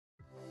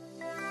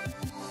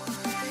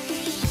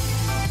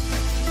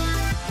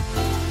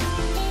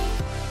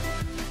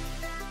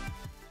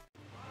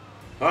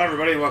Hi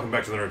everybody, welcome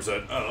back to another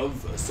episode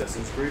of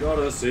Assassin's Creed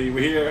Odyssey.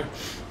 We're here.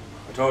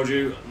 I told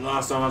you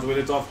last time after we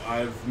left off,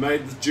 I've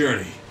made the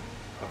journey.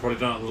 I've probably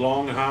done it the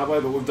long and hard way,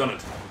 but we've done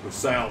it. We've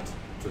sailed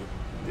to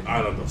the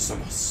island of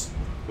Samos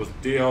with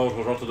dear old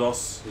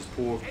Herodotus, his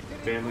poor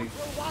family.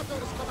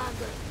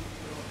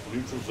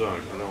 Neutral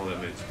zone, I don't know what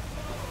that means.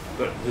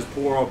 But his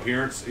poor old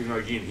parents, even though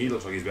again he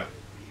looks like he's about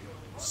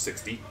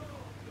 60,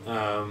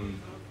 are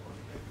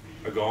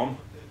gone.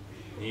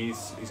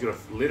 He's got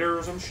a letter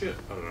or some shit?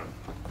 I don't know.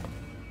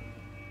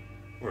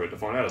 We're about to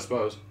find out, I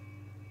suppose.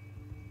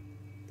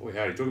 Boy,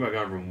 howdy, talking about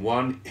going from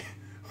one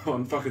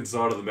fucking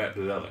side of the map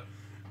to the other.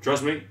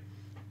 Trust me,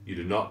 you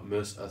do not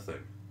miss a thing.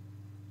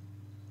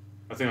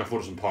 I think I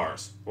fought some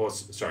pirates. Well,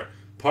 sorry,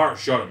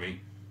 pirates shot at me.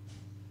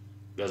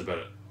 That's about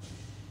it.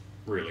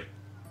 Really.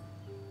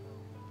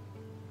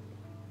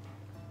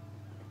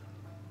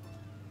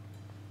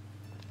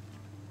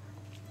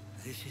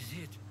 This is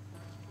it.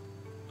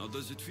 How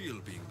does it feel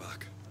being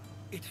back?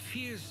 It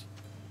feels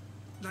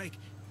like...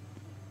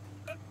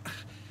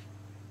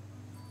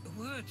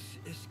 words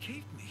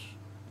escape me.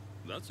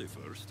 That's a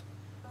first.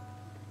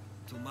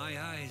 To my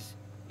eyes,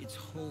 it's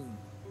home.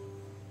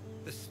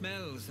 The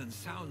smells and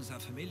sounds are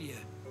familiar,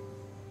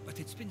 but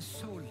it's been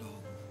so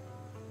long.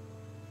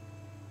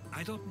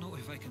 I don't know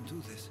if I can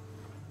do this.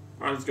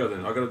 Alright, let's go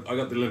then. I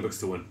got the Olympics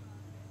to win.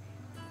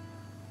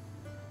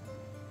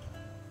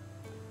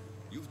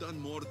 You've done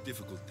more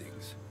difficult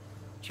things.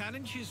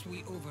 Challenges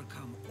we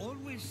overcome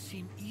always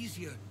seem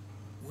easier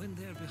when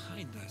they're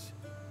behind us.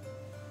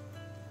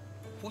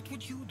 What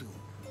would you do?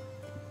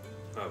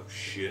 Oh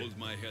shit. Hold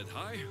my head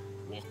high,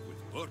 walk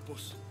with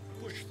purpose,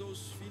 push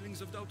those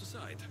feelings of doubt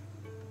aside.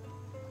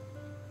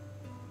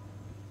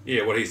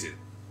 Yeah, what he said.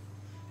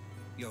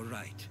 You're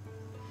right.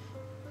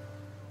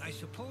 I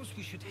suppose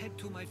we should head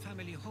to my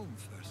family home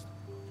first.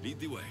 Lead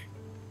the way.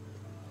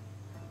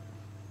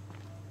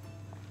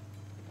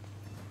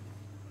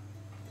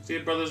 See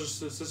it, brothers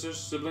or sisters,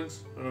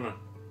 siblings? I don't know.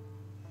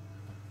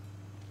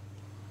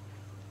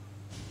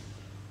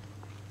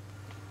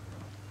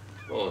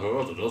 Well,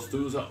 Herodotus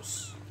to his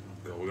house.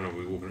 God, we're gonna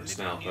be walking at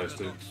snail pace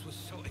too. This was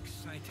so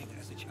exciting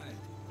as a child.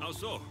 How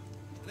so?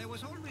 There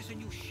was always a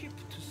new ship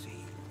to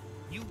see,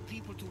 new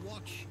people to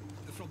watch.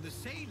 From the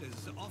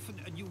sailors, often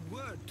a new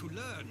word to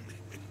learn.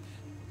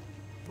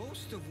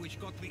 Most of which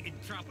got me in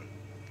trouble.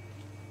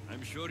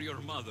 I'm sure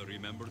your mother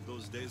remembered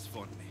those days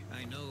fondly.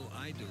 I know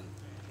I do.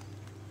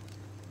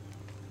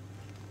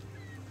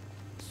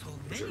 So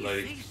What's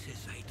many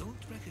faces I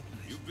don't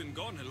recognize. You've been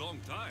gone a long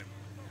time.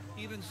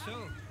 Even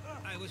so,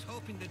 I was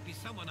hoping there'd be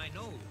someone I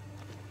know.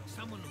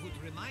 Someone who'd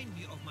remind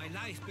me of my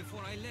life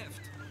before I left.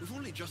 We've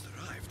only just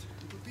arrived.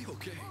 It will be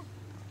okay.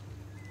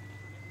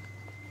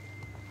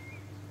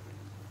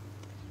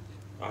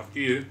 After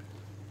you.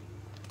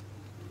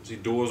 See,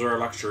 doors are a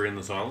luxury in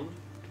this island.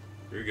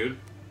 Very good.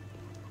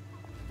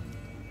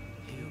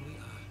 Here we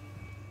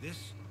are.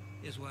 This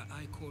is where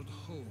I called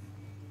home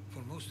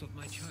for most of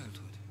my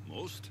childhood.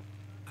 Most?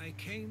 I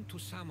came to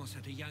Samos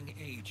at a young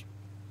age,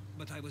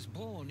 but I was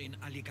born in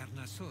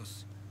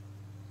Aligarnassos.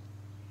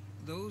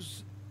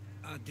 Those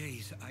are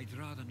days I'd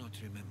rather not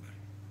remember.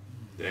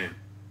 Damn.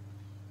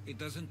 It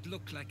doesn't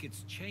look like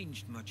it's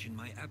changed much in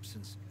my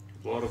absence.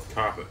 A lot of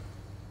carpet.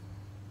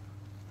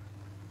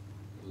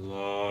 A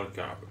lot of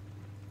carpet.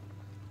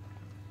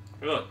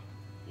 Hey, look.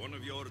 One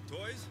of your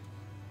toys?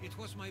 It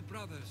was my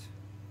brother's.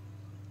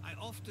 I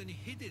often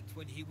hid it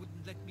when he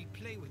wouldn't let me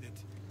play with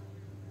it.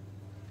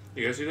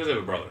 Yes, he does have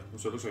a brother,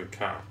 so it looks like a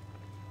car.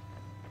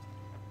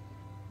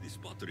 This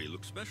pottery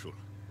looks special.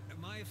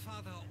 My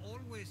father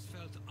always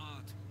felt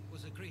art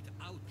was a great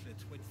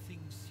outlet when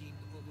things seemed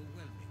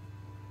overwhelming.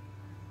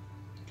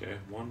 Okay,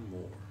 one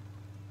more.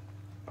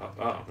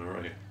 Up,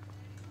 right here.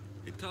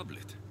 A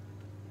tablet.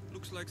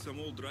 Looks like some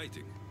old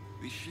writing.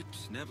 These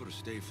ships never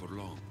stay for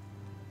long.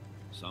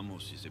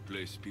 Samos is a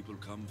place people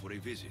come for a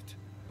visit,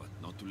 but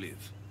not to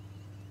live.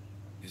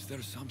 Is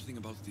there something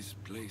about this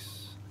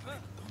place I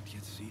don't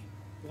yet see?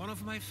 One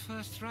of my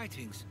first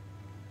writings.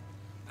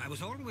 I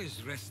was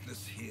always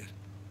restless here.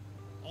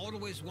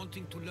 Always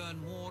wanting to learn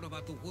more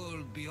about the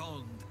world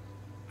beyond,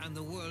 and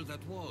the world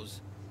that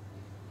was.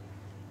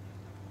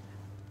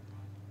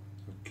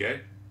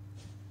 Okay.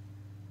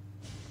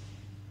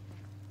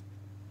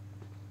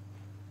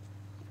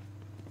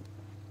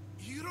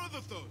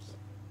 Herodotus!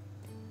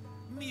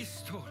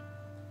 Mistor!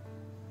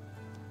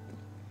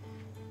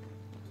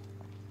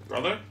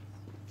 Brother?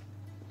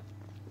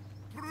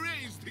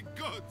 Praise the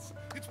gods!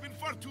 It's been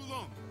far too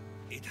long.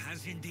 It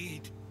has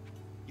indeed.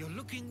 You're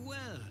looking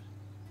well.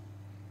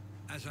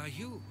 As are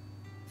you,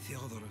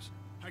 Theodorus.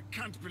 I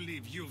can't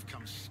believe you've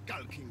come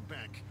skulking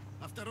back.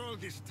 After all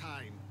this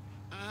time,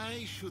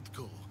 I should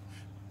go.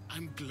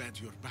 I'm glad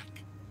you're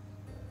back.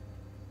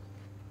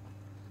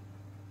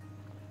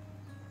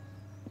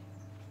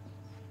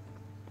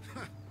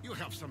 You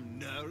have some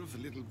nerve,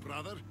 little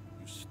brother.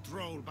 You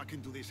stroll back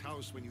into this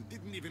house when you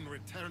didn't even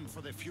return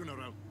for the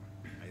funeral.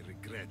 I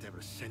regret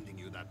ever sending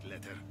you that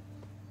letter.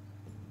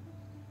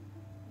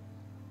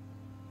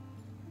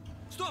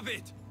 Stop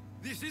it!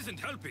 This isn't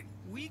helping.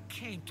 We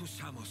came to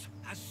Samos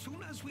as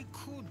soon as we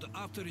could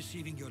after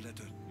receiving your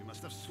letter. You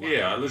must have sworn.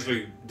 Yeah, I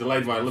literally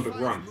delayed my Olympic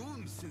 5 run.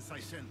 moons since I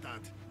sent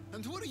that.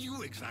 And who are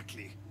you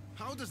exactly?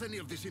 How does any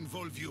of this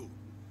involve you?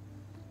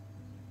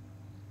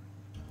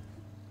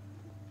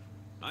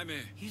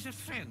 He's a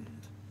friend.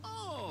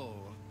 Oh,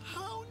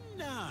 how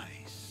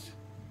nice.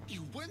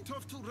 You went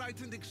off to write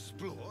and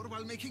explore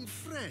while making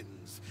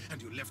friends,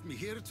 and you left me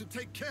here to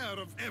take care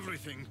of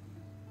everything.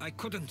 I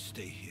couldn't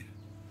stay here.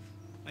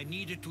 I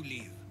needed to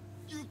leave.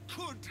 You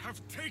could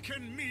have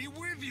taken me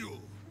with you.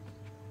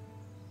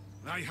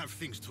 I have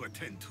things to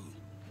attend to.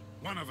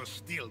 One of us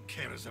still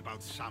cares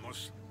about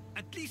Samos.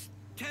 At least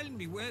tell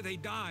me where they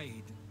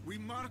died. We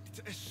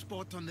marked a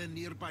spot on the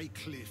nearby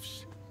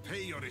cliffs.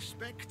 Pay your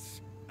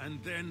respects,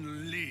 and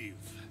then leave.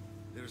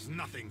 There's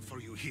nothing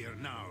for you here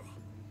now.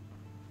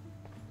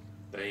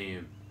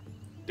 Damn.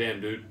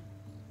 Damn, dude.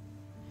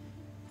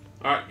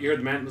 Alright, you heard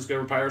the man. Let's go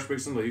repay our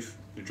respects and leave.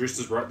 The Drist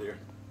is right there.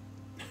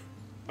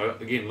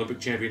 Again, Olympic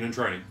champion in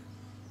training.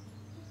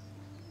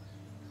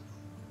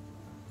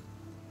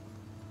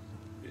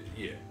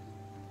 Yeah.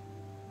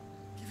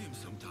 Give him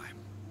some time.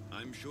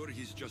 I'm sure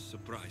he's just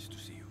surprised to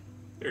see you.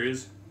 There he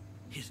is.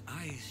 His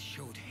eyes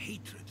showed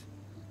hatred.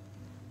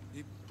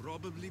 He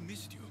probably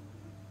missed you.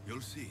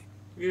 You'll see.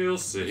 You'll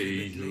It's a bit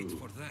see. late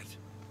for that.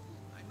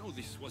 I know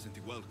this wasn't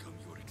the welcome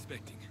you were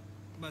expecting.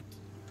 But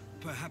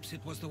perhaps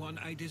it was the one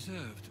I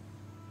deserved.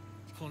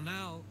 For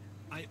now,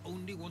 I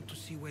only want to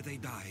see where they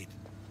died.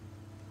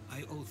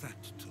 I owe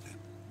that to them.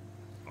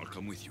 I'll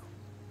come with you.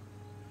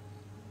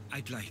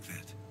 I'd like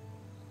that.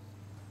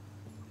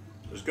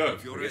 Let's go.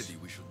 If you're I guess. ready,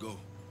 we should go.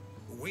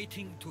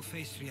 Waiting to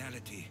face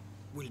reality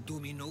will do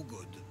me no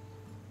good.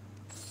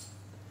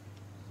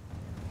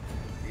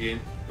 Again,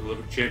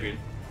 Olympic champion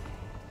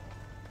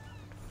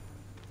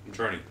in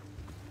training.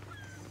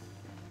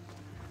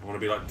 I want to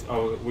be like,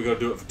 oh, we got to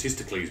do it for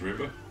Testicles,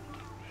 remember?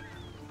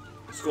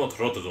 Escort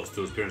Rotodos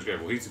to his parents' grave.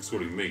 Well, he's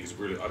escorting me because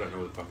really, I don't know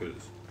where the fuck it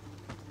is.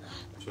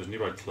 So it's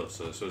nearby cliff,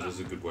 so this is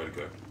a good way to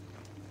go.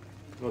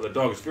 Oh, that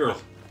dog is feral.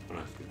 Oh,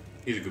 no,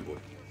 he's a good boy.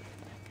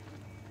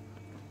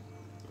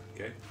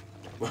 Okay.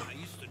 Well, I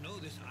used to know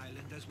this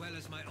island as well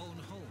as my own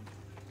home.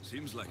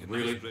 Seems like a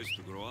Really? nice place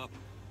to grow up.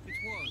 It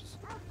was.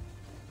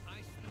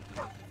 I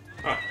spent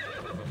ah,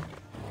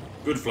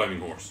 good flaming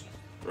horse.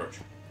 Roach.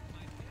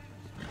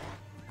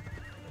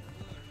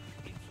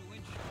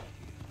 influential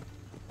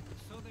here,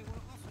 so they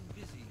were often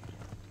busy.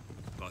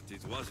 But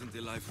it wasn't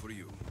a life for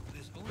you.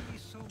 There's only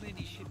so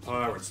many ships.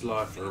 Pirate's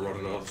life for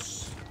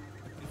Rotodos.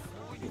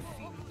 Before you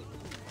feel the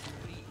pull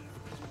to leave.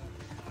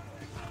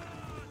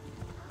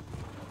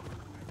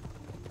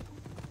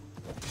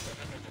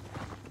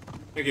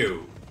 Thank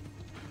you.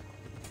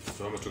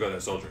 So I must have got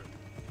that soldier.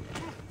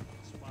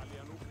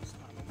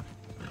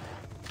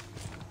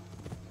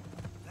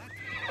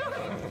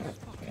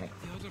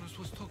 Theodorus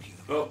was talking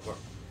about. Oh, well,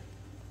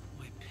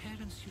 My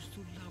parents used to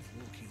love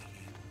walking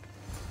here.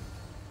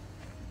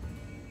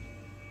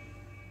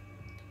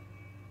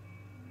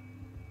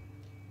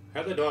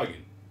 how'd they die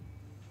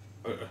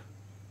again?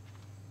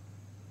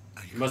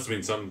 It must have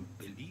been some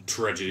Believe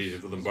tragedy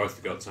for them both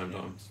to go at the same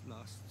time. parents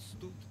last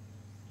stood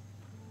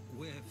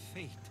where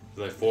fate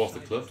Did they fall off the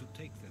decided cliff? to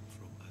take them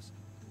from us.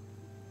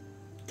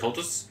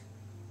 Cultists?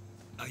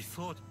 I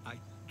thought I'd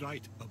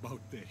write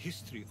about their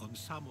history on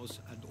Samos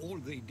and all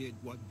they did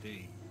one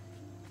day.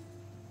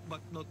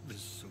 But not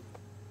this soon.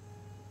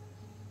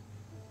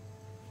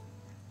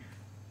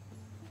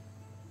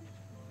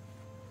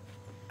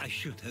 I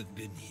should have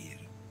been here.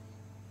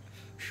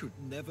 Should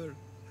never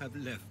have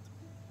left.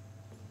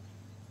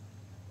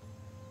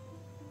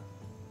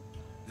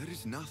 There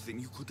is nothing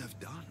you could have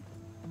done.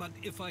 But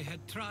if I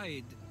had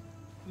tried,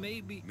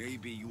 maybe...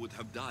 Maybe you would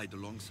have died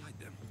alongside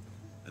them.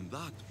 And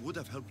that would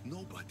have helped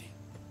nobody.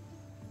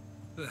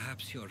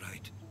 Perhaps you're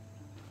right.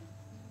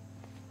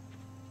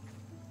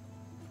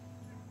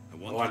 I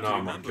want I you know to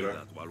I'm right, remember kiddo.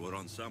 that while we're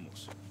on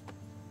Samos.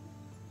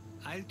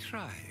 I'll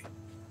try.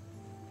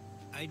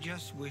 I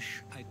just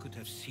wish I could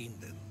have seen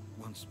them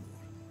once more.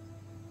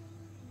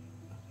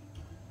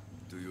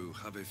 Do you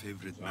have a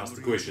favorite Ask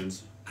the memory?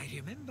 questions. I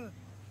remember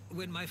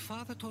when my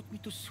father taught me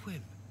to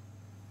swim.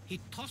 He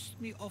tossed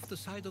me off the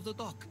side of the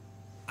dock.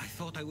 I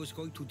thought I was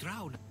going to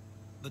drown,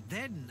 but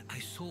then I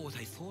saw what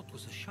I thought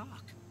was a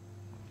shark.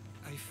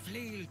 I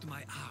flailed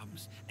my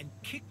arms and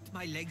kicked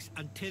my legs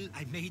until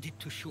I made it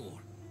to shore,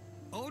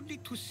 only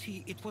to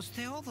see it was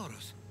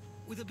Theodorus,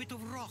 with a bit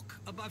of rock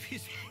above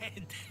his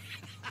head.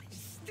 I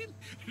still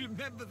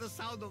remember the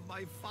sound of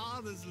my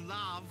father's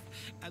laugh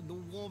and the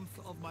warmth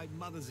of my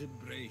mother's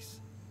embrace.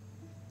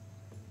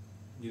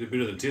 You're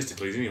better than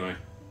Testicles anyway.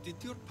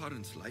 Did your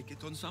parents like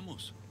it on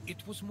Samos?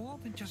 It was more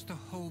than just a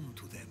home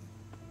to them.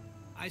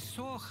 I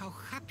saw how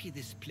happy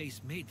this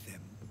place made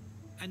them,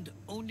 and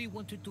only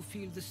wanted to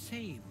feel the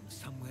same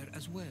somewhere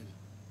as well.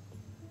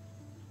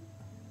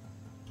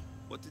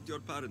 What did your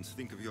parents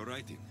think of your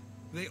writing?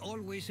 They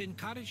always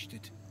encouraged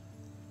it.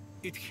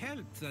 It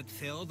helped that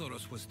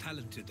Theodorus was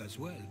talented as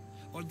well,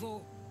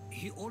 although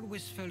he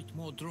always felt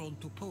more drawn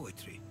to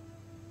poetry.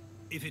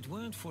 If it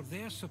weren't for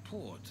their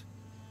support,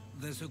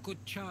 there's a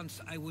good chance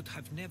I would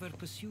have never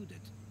pursued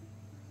it.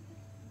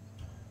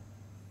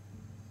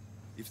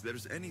 If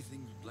there's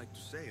anything you'd like to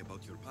say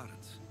about your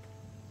parents,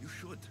 you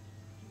should.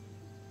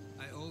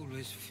 I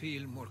always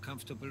feel more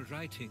comfortable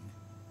writing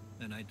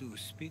than I do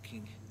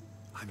speaking.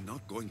 I'm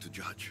not going to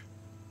judge.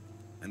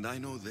 And I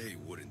know they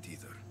wouldn't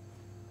either.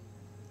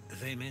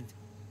 They meant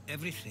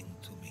everything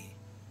to me.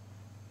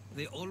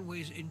 They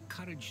always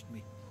encouraged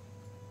me.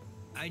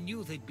 I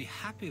knew they'd be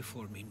happy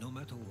for me no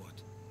matter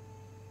what.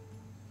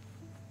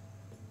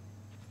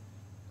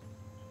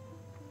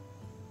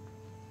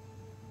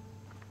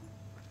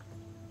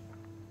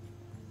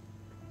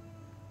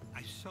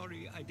 I'm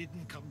sorry I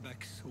didn't come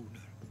back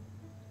sooner.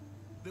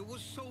 There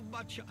was so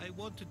much I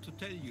wanted to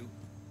tell you,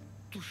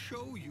 to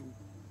show you.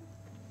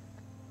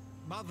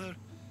 Mother,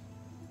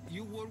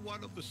 you were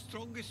one of the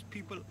strongest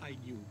people I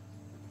knew.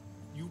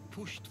 You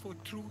pushed for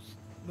truth,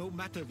 no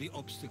matter the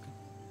obstacle.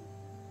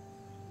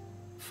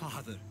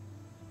 Father,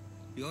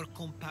 your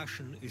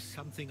compassion is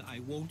something I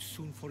won't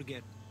soon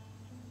forget.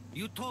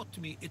 You taught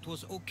me it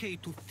was okay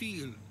to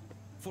feel,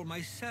 for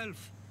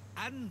myself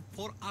and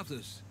for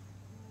others.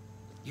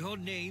 Your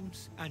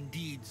names and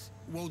deeds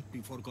won't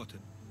be forgotten.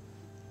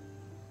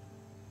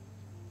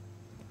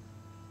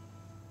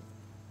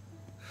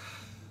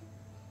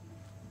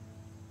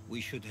 We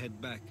should head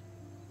back.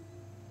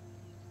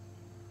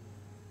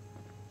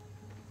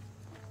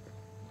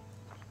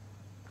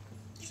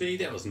 See,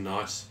 that was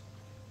nice.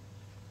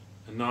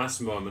 A nice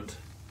moment.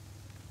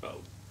 Oh.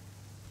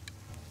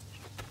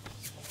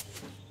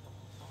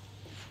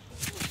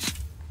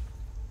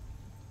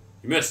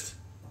 You missed.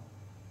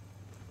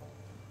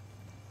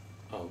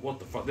 Oh, what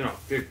the fuck?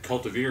 They're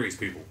cultivaries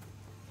people.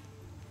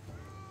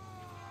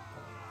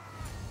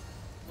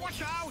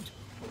 Watch out!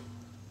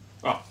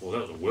 Oh, well,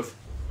 that was a whiff.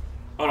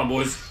 Hold on,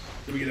 boys.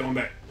 Let me get that one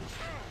back.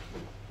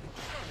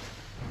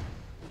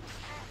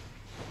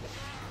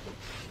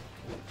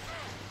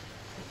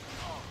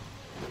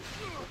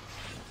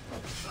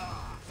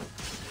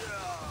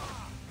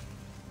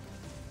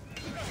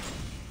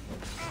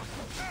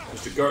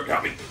 Mr. Goat,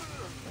 help me.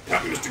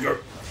 Help me, Mr.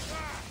 Goat.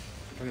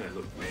 Look at that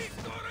look.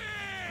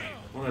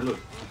 Look at that look.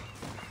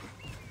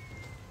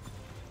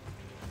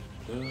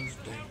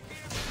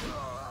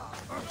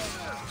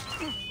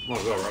 Come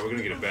on, go, right? We're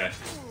gonna get it back.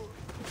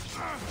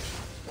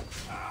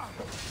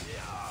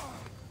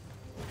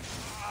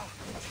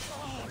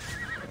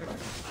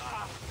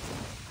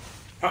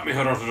 Help me,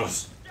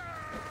 Herodotus.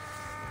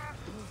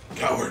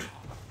 Coward.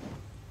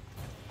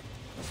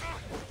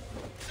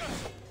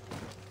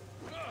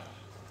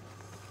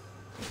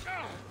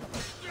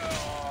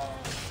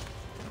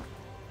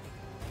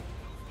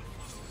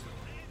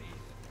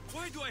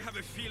 Why do I have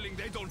a feeling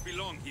they don't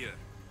belong here?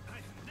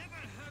 I've never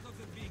heard of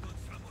them being on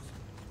Samos.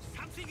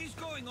 Something is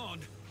going on.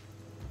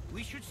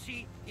 We should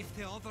see if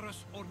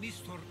Theodorus or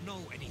Nistor know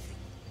anything.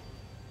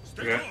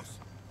 Stay Okay. close.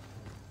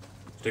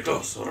 Stay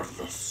close,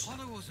 Herodotus.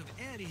 Followers of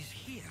Ares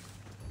here.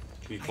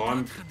 Can you I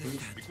climb? don't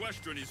understand. The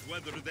question is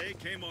whether they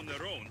came on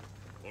their own,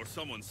 or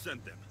someone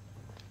sent them.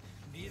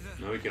 Neither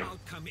No, we can-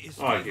 outcome is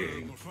Okay.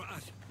 favorable for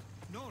us,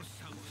 nor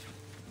Samos.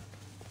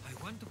 I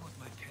wonder what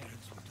my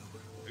parents will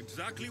do.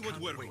 Exactly what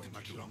Can't we're wait going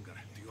much to do. longer.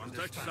 Do you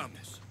Protect understand?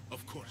 Samos.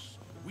 Of course.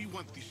 We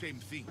want the same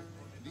thing.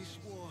 This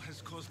war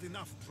has caused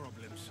enough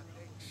problems.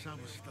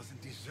 Samos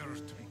doesn't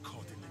deserve to be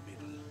caught in the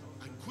middle.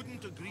 I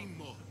couldn't agree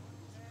more.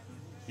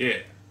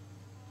 Yeah.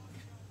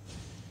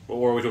 What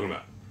war are we talking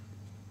about?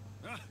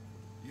 Ah,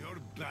 you're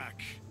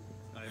back.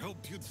 I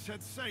hoped you'd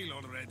set sail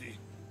already.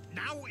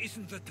 Now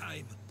isn't the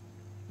time.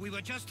 We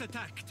were just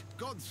attacked.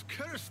 God's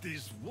cursed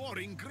these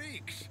warring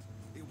Greeks.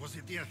 Was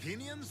it the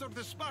Athenians or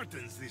the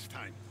Spartans this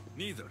time?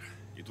 Neither.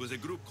 It was a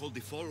group called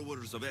the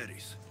Followers of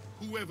Ares.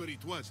 Whoever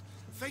it was,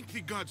 thank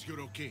the gods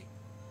you're okay.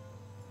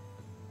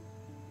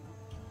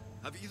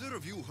 Have either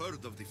of you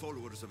heard of the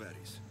Followers of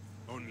Ares?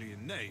 Only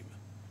in name.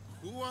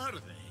 Who are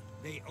they?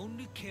 They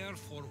only care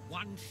for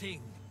one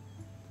thing.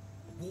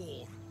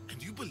 War.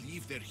 And you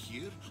believe they're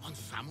here on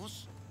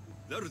Samos?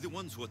 They're the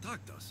ones who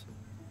attacked us.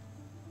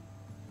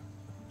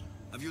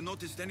 Have you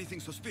noticed anything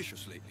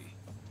suspicious lately?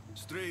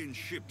 Strange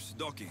ships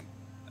docking.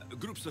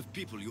 Groups of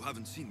people you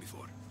haven't seen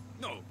before.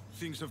 No,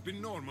 things have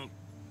been normal.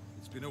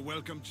 It's been a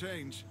welcome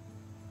change.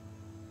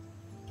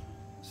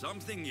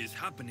 Something is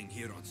happening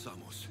here on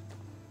Samos.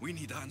 We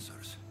need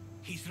answers.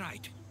 He's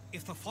right.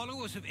 If the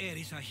followers of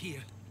Ares are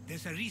here,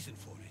 there's a reason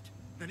for it.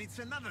 Then it's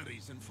another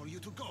reason for you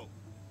to go.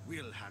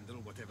 We'll handle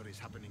whatever is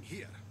happening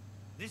here.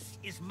 This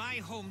is my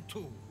home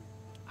too.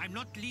 I'm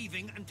not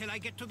leaving until I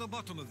get to the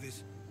bottom of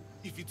this.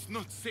 If it's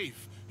not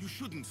safe, you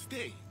shouldn't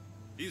stay.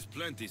 He's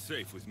plenty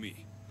safe with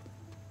me.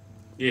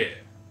 Yeah.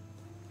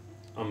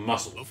 I'm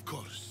muscle. Of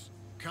course.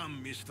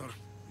 Come, mister.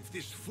 If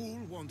this fool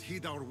won't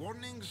heed our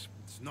warnings,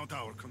 it's not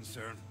our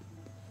concern.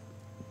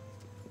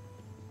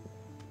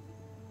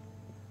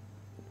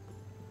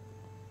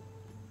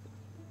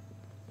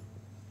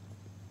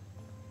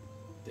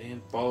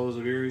 Damn followers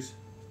of Ares.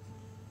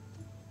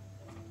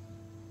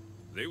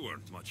 They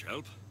weren't much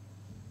help.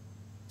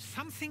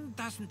 Something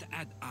doesn't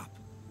add up.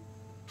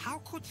 How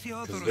could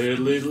Theodorus Because they're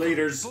and the Mistral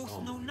leaders. both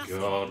Oh know my nothing?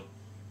 god.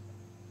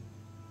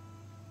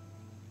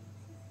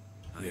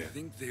 I Yeah.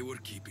 think they were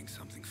keeping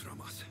something from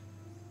us.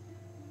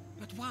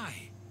 But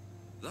why?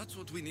 That's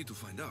what we need to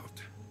find out.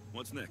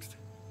 What's next?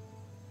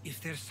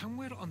 If they're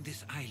somewhere on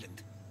this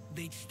island,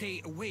 they'd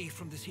stay away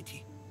from the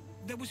city.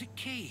 There was a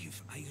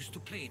cave I used to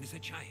play in as a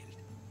child.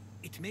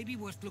 It may be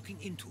worth looking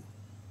into.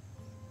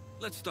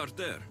 Let's start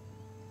there.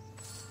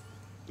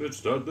 Let's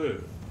start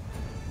there.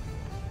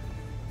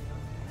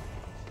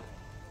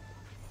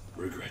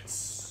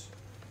 Regrets.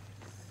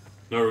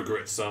 No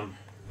regrets, son.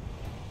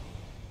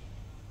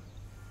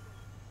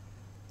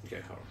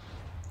 Okay, hold on.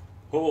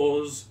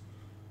 Pause.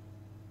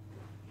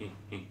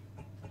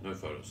 No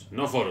photos.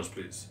 No photos,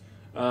 please.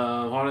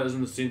 Highlight is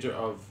in the center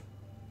of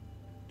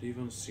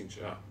Devon's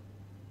signature. Oh.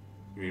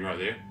 You mean right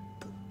there?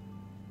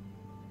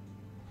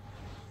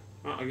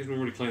 Oh, I guess we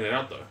already cleaned that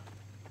out though.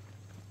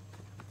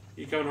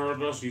 You coming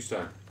hard at us? You stay.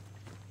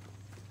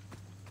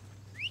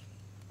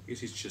 I guess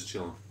he's just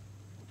chilling.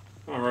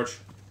 Come on, Roach.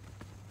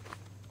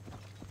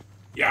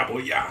 Yeah, boy,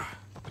 yeah.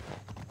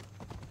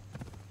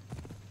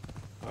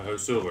 I ho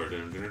silver.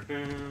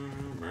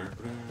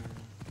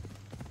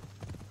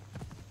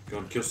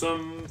 Gonna kill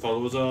some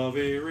followers of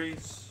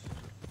Ares.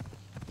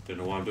 Don't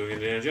know why I'm doing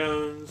Indiana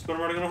Jones, but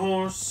I'm riding on a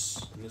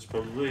horse. And that's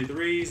probably the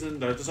reason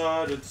that I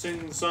decided to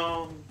sing the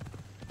song.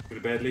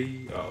 Pretty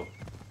badly. Uh oh.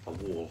 A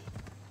wall.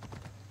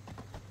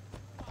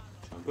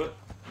 Jump it.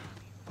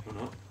 Oh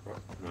no.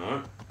 Right.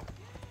 No.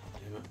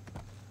 Damn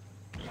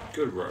it.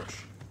 Good Roach.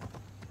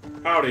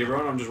 Howdy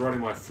everyone, I'm just riding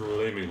my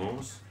flaming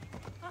horse.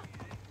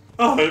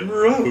 I'm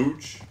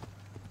Roach.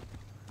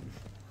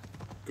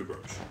 Good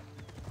Roach.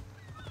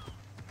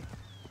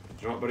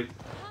 You know what, buddy?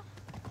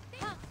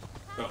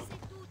 Oh.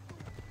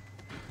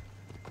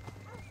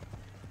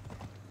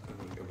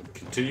 I'm gonna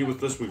continue with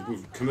this.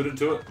 We've committed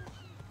to it.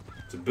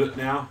 It's a bit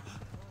now.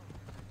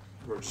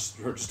 We're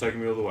just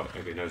taking me all the way.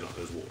 Okay, no, it's not.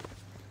 There's a wall.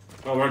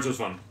 Oh, Roach was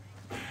fun.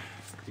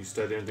 You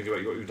stay there and think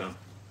about what you've done.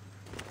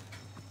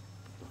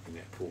 Fucking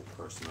that poor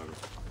person over.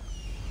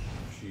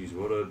 Jeez,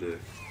 what a dick.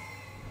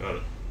 Got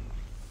it.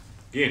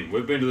 Again,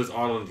 we've been to this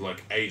island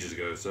like ages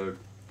ago, so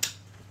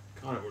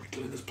kind of already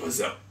cleaned this place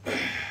up.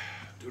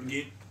 Do it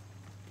again.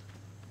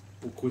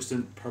 For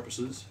questing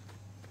purposes.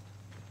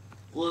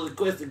 For the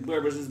questing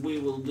purposes, we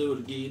will do it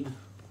again.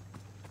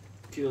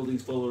 Kill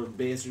these follower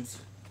bastards.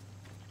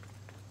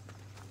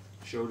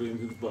 Show them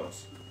who's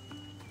boss.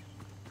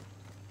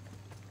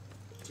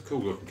 It's a cool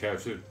looking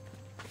cave too.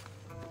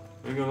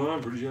 Ain't gonna lie,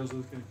 I'm pretty jealous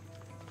of this game.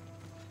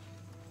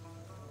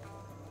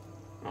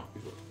 Oh,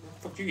 he's like, how the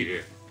fuck did you get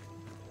here?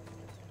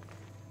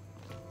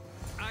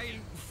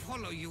 I'll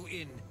follow you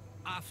in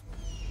after.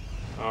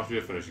 After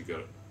you're finished, you got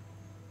it.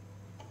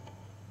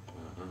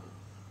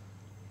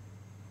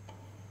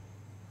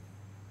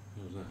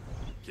 What was that?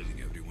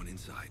 Killing everyone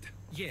inside.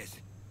 Yes,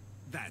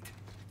 that.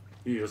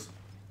 He is.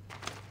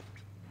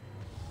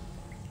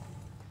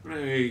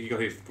 Hey, you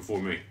got here before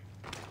me.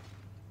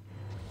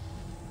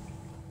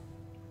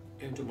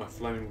 And took my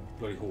flaming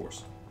bloody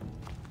horse.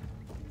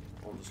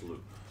 On this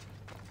loop.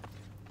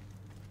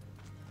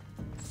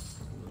 What's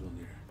on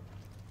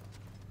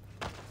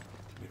there?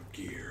 Metal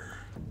gear.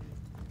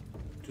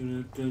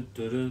 Dun dun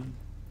dun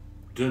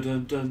dun dun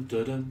dun dun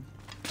dun dun.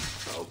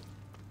 Oh.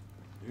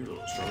 You're a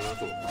little stronger than I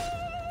thought.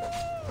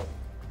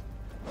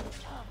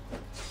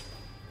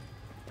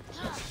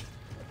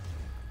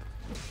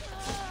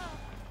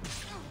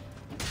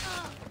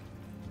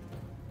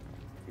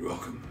 You're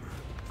welcome.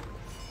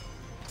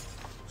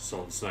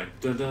 Salt snake.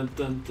 Dun dun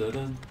dun dun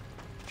dun.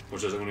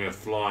 Watch this, I'm gonna go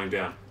flying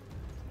down.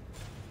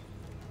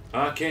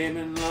 I came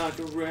in like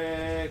a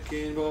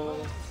wrecking ball.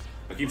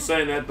 I keep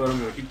saying that, but I'm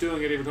gonna keep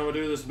doing it every time I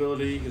do this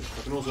ability. It's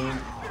fucking awesome.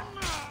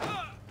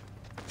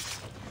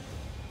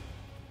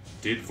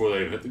 Did before they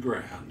even hit the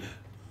ground.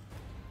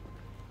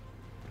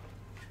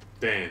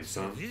 Damn,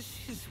 son. This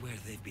is where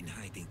they've been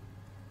hiding.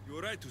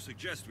 You're right to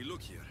suggest we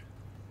look here,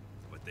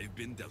 but they've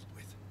been dealt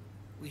with.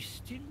 We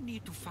still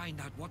need to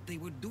find out what they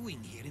were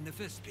doing here in the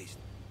first place.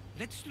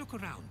 Let's look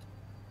around.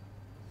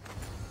 Oh,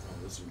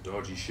 there's some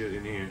dodgy shit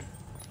in here.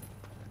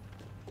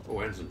 Oh,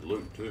 and some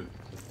loot too.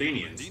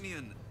 Athenians.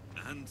 Athenian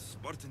and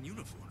Spartan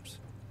uniforms.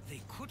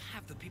 They could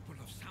have the people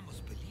of Samos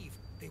believe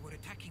they were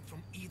attacking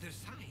from either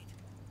side.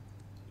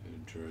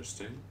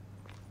 Interesting.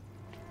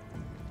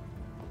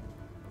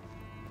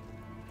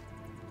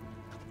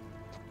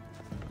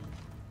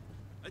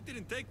 I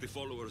didn't take the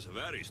followers of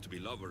Ares to be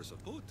lovers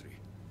of poetry.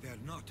 They're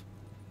not.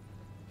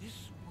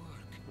 This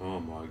work Oh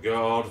my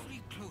god. is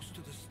very close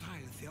to the style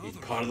He's Theodorus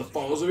part of the uses.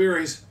 followers of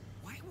Ares.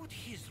 Why would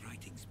his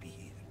writings be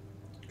here?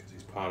 Because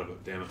he's part of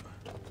it, damn it.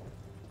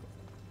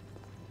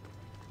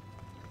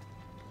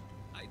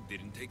 I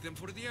didn't take them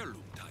for the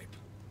heirloom type.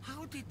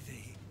 How did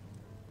they?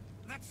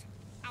 That's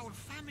our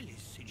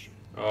family's sigil.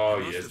 Oh,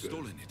 They must yes. have Good.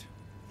 stolen it.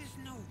 There's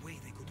no way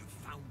they could have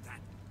found that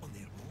on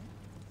their own.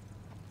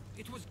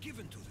 It was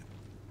given to them.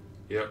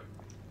 Yep.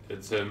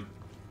 It's him.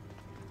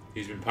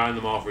 He's been paying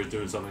them off or he's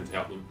doing something to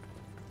help them.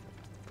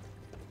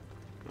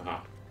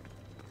 Aha.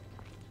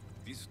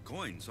 These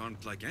coins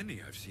aren't like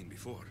any I've seen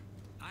before.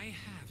 I I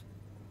have.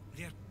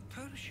 They're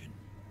Persian.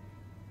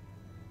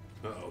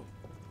 Uh-oh.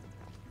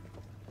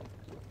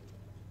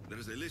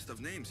 There's a list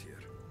of names here.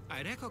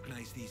 I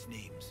recognize these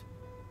names.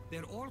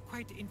 They're all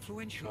quite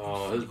influential.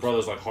 Oh, his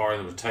brother's like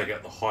hiring them to take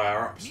out the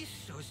higher-ups.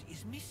 Mistos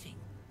is missing.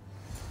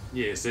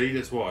 Yeah, see,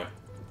 that's why.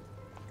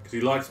 Because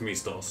he likes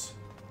Mistos.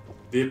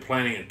 They're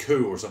planning a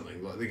coup or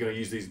something. Like, they're going to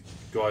use these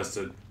guys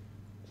to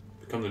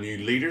become the new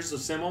leaders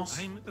of Samos.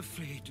 I'm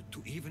afraid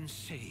to even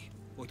say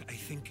what I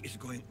think is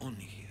going on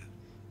here.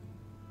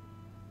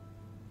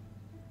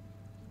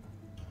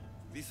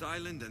 This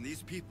island and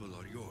these people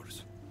are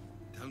yours.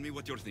 Tell me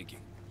what you're thinking.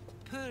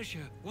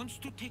 Persia wants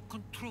to take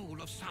control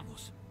of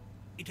Samos.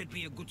 It'd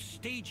be a good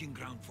staging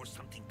ground for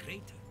something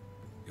greater.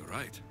 You're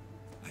right.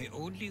 I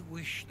only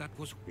wish that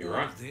was You're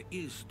all right. there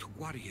is to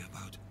worry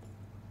about.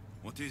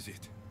 What is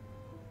it?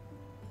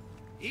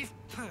 If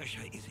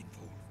Persia is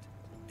involved,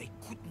 they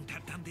couldn't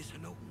have done this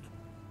alone.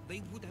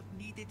 They would have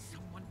needed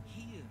someone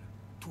here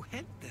to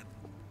help them.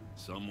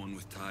 Someone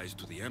with ties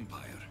to the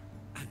Empire.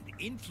 And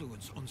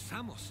influence on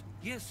Samos.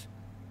 Yes,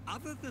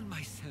 other than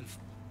myself,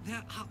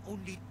 there are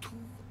only 2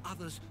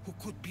 others who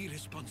could be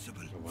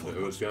responsible wonder for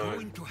who what's it's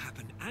going to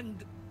happen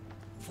and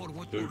for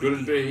what Who could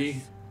it already be?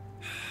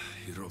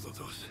 has.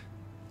 Herodotus.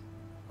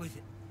 With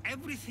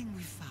everything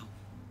we've found,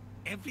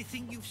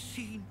 everything you've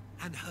seen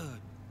and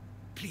heard,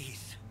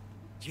 please,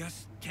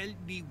 just tell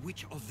me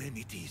which of them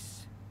it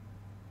is.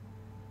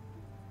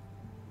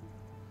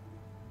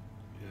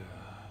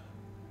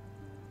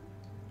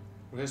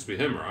 It has to be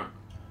him, right?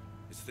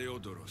 It's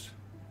Theodoros.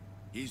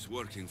 He's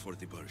working for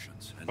the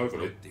Persians and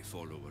Hopefully. not the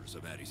followers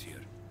of Ares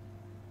here.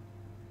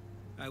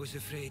 I was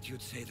afraid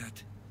you'd say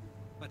that,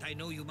 but I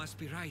know you must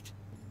be right.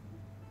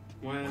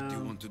 Well, What do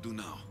you want to do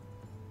now?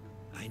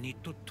 I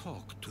need to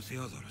talk to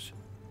Theodoros.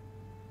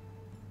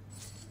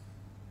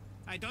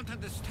 I don't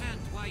understand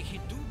why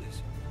he'd do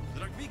this,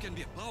 Dragvi can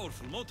be a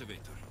powerful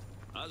motivator,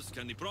 as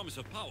can the promise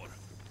of power.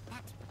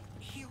 but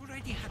he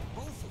already had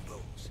both of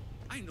those.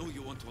 I know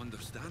you want to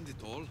understand it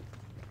all,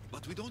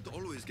 but we don't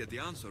always get the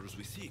answers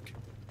we seek.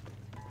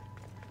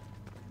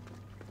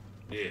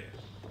 yeah.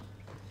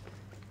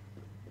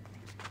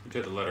 You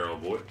take the letter,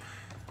 old boy.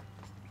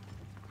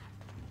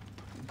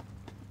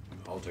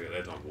 I'll take it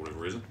that time for whatever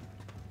reason.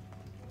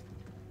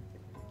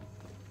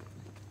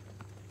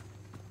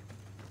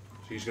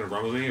 She's gonna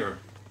run with me, or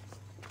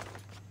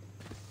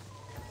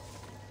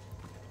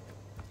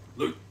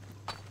Luke?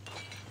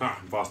 Ha!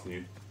 I'm faster than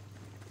you.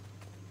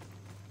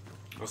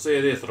 I'll see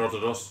you there,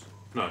 Herodotus.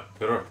 No,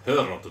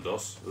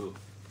 Herodotus. Ugh.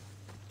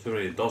 Too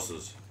many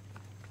dosses.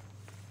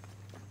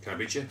 Can I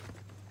beat you?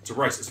 It's a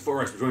race. It's a foot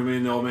race between me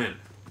and the old man.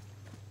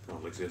 Come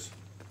on, Alexios. If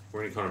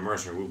we're any kind of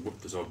mercenary, we'll whoop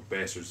this old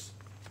bastard's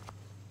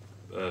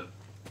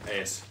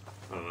ass.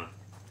 I don't know.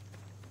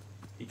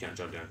 He can't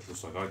jump down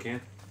cliffs like I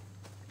can.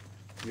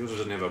 He also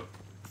doesn't have a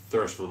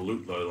thirst for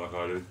loot though like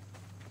I do.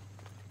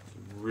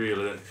 So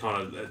really, that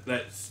kind of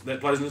that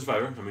plays in his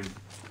favour. I mean,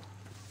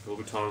 there'll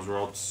be times where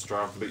I'll stray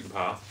off the beaten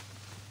path.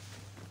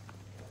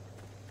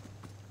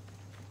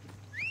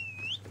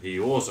 He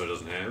also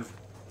doesn't have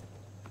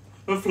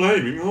a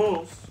flaming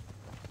horse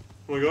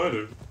like I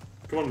do.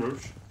 Come on,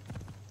 Roach.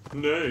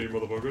 Nay,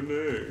 motherfucker,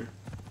 nay.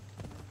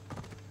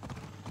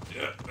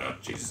 Yeah,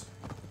 Jesus.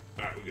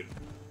 Alright, we're good.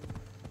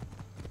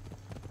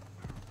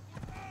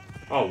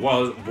 Oh,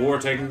 wow, is war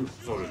taking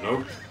soldiers?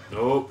 Nope.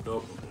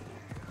 Nope.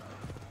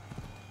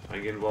 I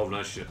ain't getting involved in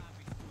that shit.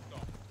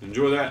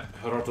 Enjoy that,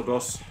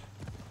 Herodotus.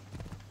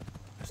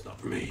 That's not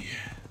for me.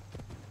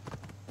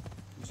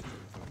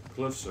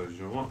 Cliff, so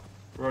you know what?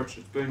 Roach,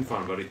 it's been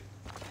fun, buddy.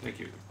 Thank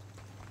you.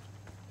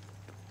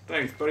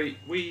 Thanks, buddy.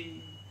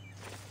 Wee.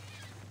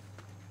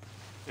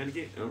 And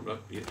again. Oh, no.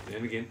 Yeah,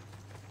 and again.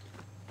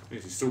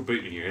 He's still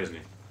beating me here, hasn't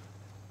he?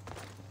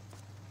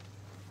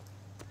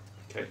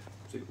 Okay.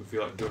 See, we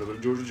feel like doing a bit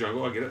of Georgia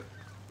Jungle. I get it.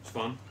 It's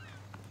fun.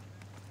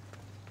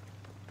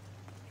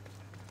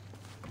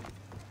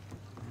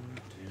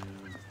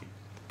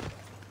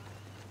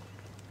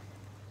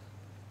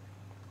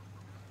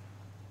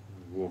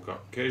 Walk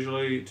up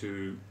casually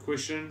to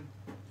question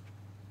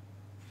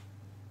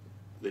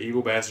the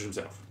evil bastard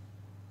himself.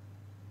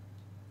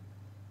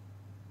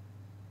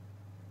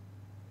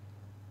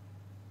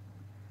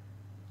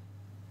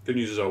 Good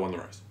news is I won the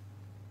race.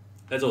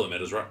 That's all that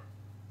matters, right?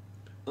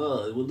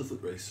 I won the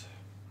foot race.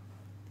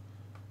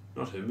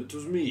 Not him, it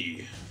was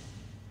me.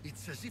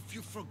 It's as if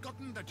you've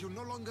forgotten that you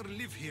no longer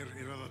live here,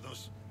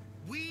 Herodotus.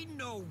 We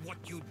know what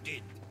you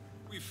did.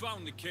 We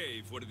found the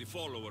cave where the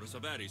followers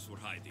of Ares were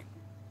hiding.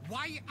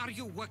 Why are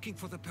you working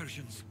for the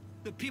Persians?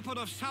 The people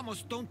of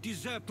Samos don't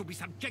deserve to be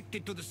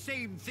subjected to the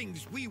same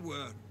things we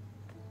were.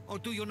 Or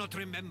do you not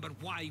remember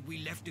why we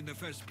left in the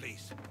first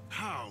place?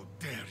 How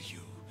dare you?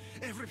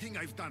 Everything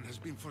I've done has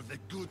been for the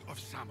good of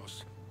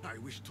Samos. I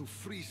wish to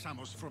free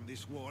Samos from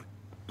this war,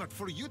 but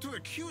for you to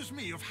accuse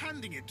me of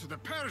handing it to the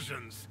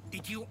Persians...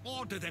 Did you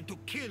order them to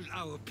kill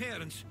our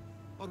parents?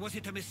 Or was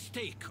it a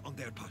mistake on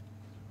their part?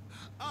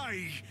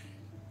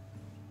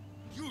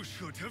 You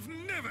should have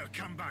never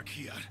come back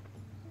here.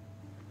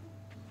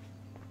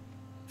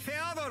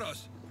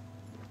 Theodoros!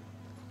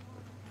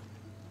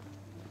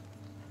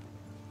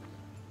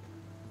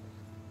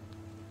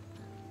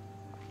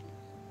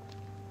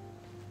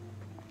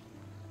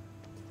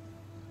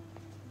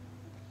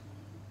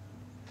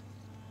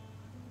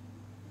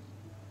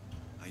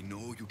 I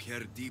know you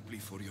care deeply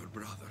for your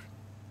brother,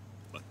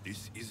 but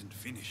this isn't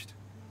finished.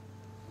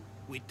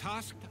 We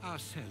tasked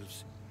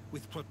ourselves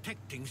with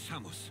protecting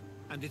Samos,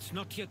 and it's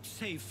not yet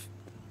safe.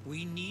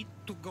 We need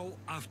to go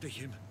after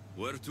him.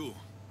 Where to?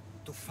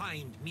 To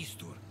find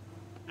Mistur,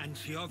 and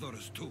the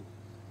others too.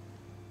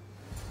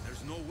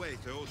 There's no way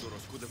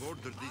Theodoros could have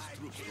ordered these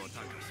troops to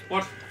attack us.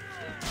 What?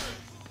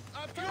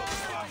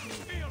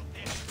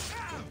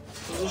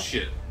 What is this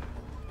shit?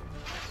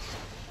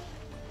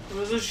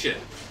 What is this shit?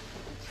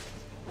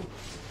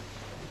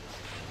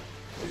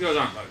 These guys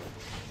aren't like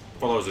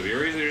followers of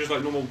Ares, they're just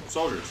like normal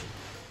soldiers.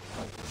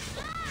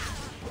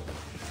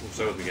 We'll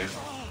stay with me again.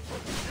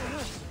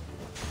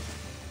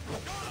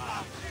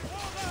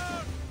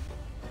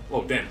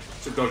 Oh damn,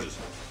 6 dodges.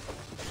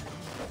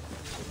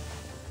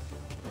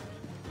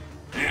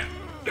 Yeah,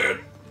 dead.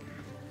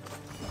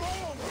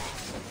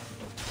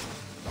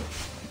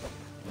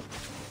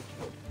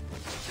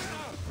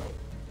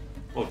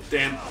 Oh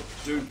damn,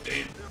 dude,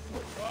 damn.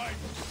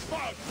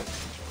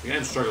 The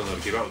game's struggling though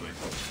to keep up with me.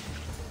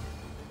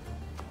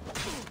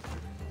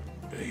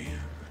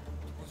 Damn.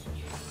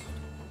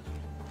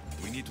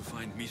 We need to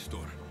find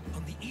Mistor.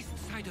 On the east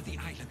side of the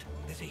island,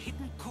 there's a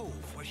hidden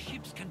cove where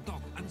ships can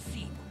dock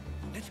unseen.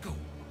 Let's go.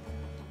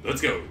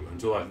 Let's go.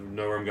 Until I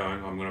know where I'm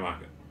going, I'm gonna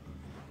mark it.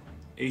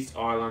 East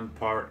Island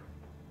part.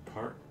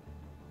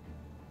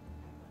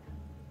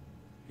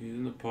 He's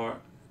in the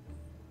part.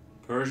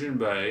 Persian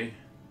Bay.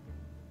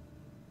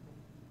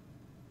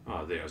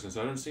 Oh, there. I was gonna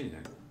say I don't see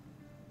anything.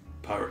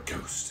 Pirate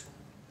Coast.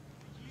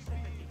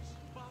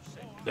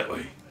 That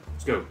way.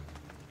 Let's go.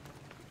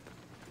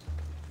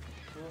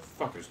 Oh,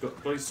 fuck, it's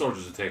got bloody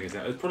soldiers attacking us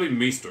now. It's probably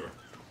Meester.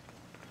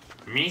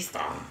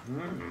 Meester?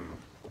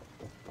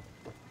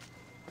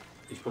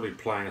 He's probably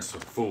playing us for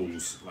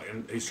fools. Like,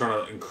 and he's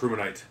trying to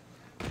incriminate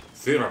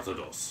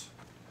Herodotus.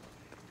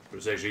 But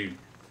it's actually,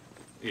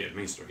 yeah,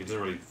 Meester. He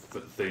doesn't really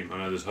fit the theme. I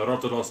know there's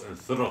Herodotus and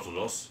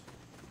Herodotus.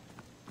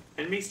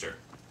 And Meester.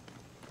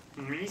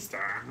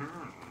 Meester.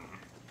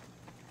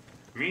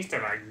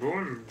 Meester like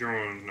boom,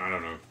 John. I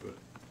don't know, but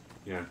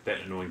yeah,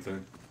 that annoying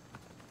thing.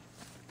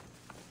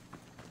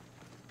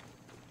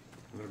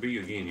 I'm gonna beat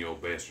you again, you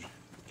old bastard. You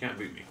can't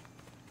beat me.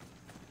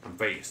 I'm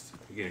fast.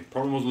 Again,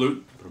 problem was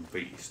loot, but I'm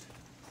fast.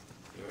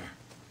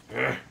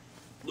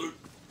 Loot.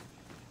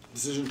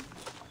 Decision.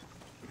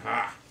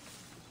 Ha.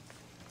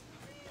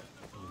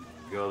 Oh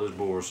my god, there's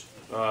boars.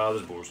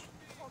 There's boars.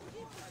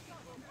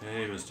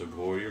 Hey, Mr.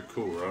 Boar, you're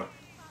cool, right?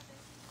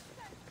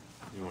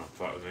 You wanna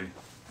fight with me?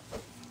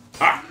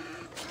 Ha!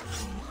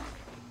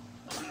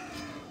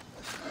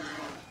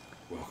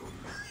 Welcome.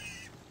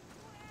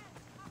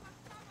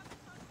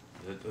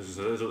 That's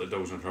what the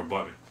dog's gonna try and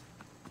bite me.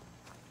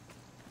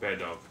 Bad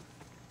dog.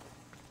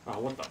 Oh,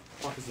 what the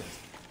fuck is that?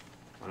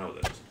 I know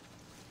what that is.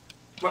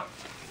 What?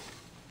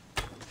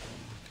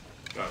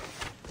 Got it.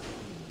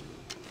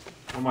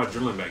 I want my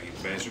adrenaline back, you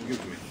bastard. Give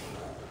it to me.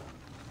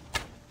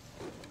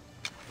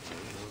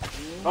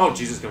 Oh,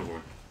 Jesus, come for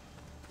me.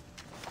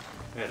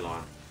 Bad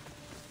line.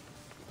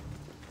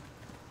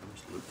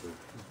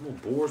 More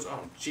boars.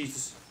 Oh,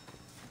 Jesus.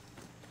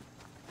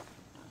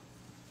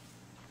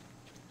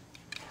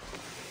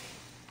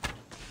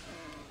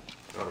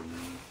 Got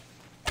him.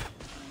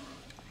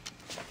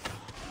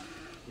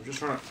 I'm just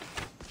trying to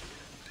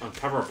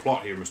uncover a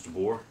plot here, Mr.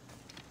 Boar.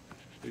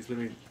 Please let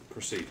me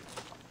proceed.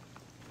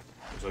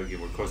 So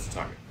again, we're close to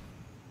target.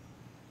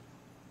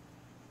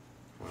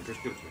 Come on,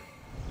 just give it to me.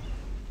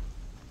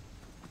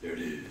 There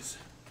it is.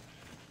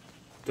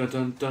 Dun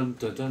dun dun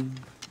dun dun.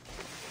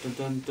 Dun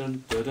dun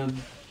dun dun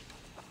dun.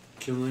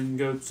 Killing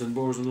goats and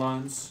boars and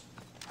lions.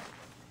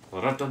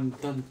 Dun dun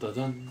dun dun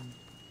dun.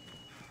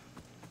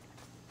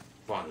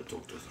 Father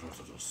talk to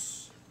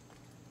Herodotus.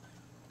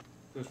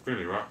 That's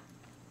friendly, right?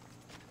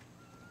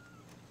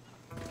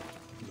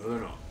 No,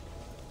 they're not.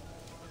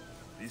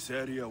 This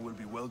area will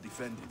be well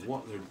defended.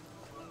 What? They're...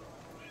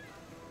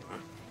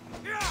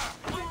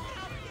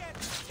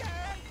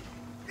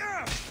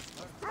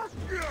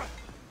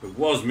 It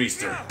was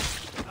Meester.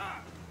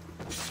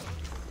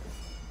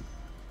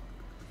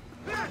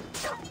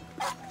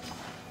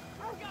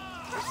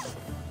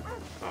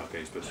 Okay,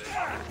 he's pissed. I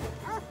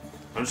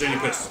understand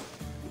you're pissed.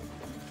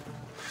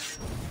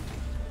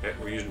 Okay,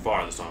 we're using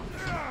fire this time.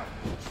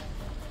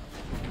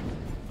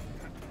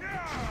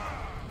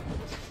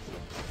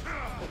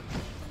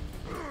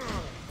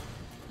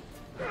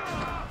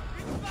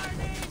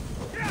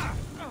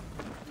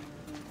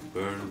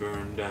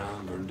 Burn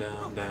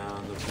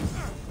down the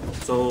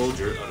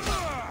soldier.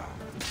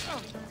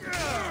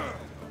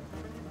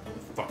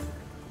 Fuck.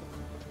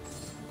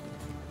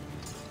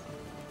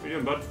 What are you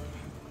doing, bud?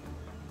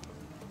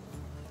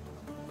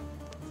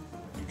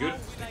 You good? I'll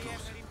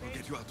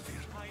get you out of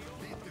here.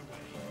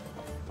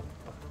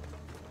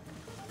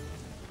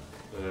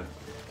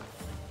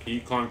 Can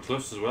you climb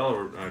cliffs as well?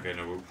 Or okay,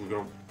 no, we're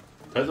gonna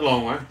take the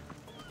long way.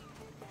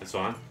 That's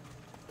fine.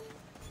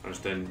 I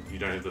understand you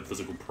don't have the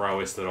physical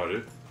prowess that I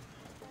do.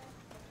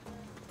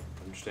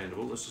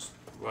 Understandable. Let's just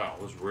wow.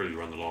 Let's really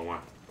run the long way.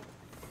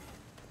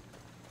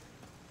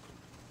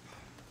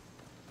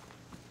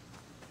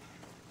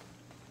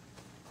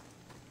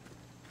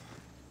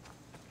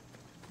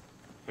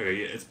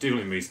 Okay, yeah, it's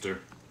definitely Meester.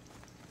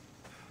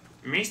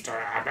 Meester,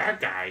 a bad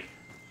guy.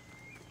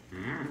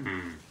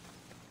 Mm-hmm.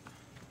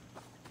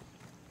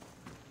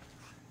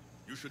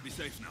 You should be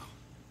safe now.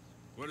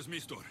 Where is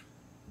Mistor?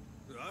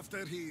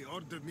 After he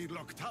ordered me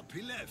locked up,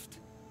 he left.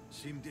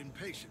 Seemed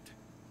impatient.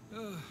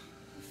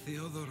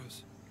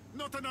 Theodoros.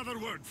 Not another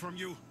word from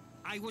you.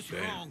 I was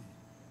Damn. wrong.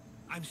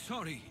 I'm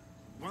sorry.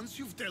 Once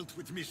you've dealt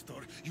with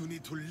Mistor, you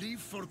need to leave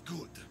for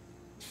good.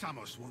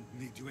 Samos won't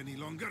need you any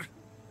longer.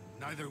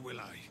 Neither will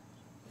I.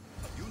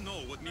 You know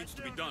what needs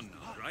to be done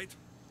now, right?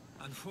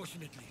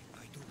 Unfortunately,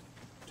 I do.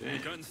 You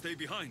Damn. can stay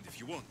behind if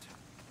you want.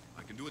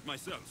 I can do it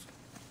myself.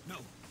 No.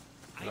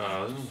 I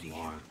Oh, need this to is see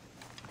him. fine.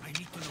 I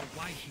need to know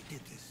why he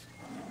did this.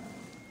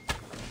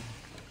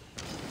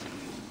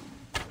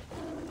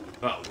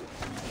 Uh-oh.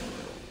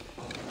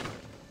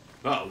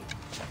 Uh-oh.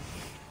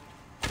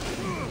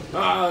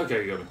 Ah,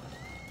 okay, you got me.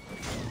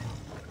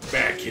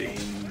 Bad kitty.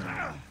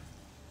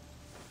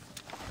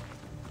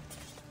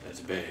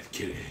 That's a bad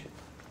kitty.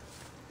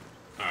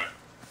 Alright.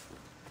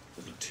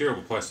 That's a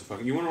terrible place to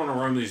fucking... You wouldn't want to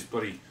roam these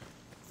bloody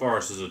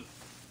forests as a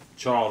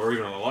child or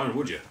even alone,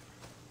 would you?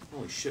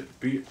 Holy shit,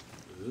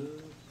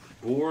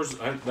 boars.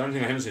 I don't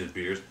think I haven't seen the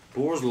bears.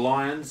 Boars,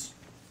 lions.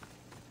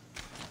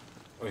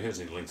 Oh, I haven't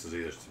seen lynxes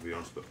either, to be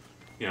honest, but...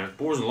 You know,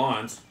 boars and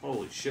lions.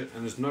 Holy shit.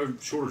 And there's no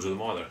shortage of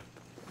them either.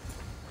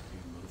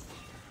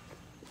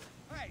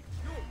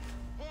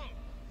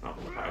 Oh,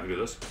 I can do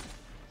this.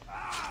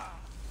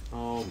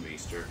 Oh,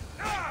 Meester.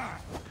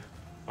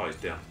 Oh, he's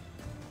down.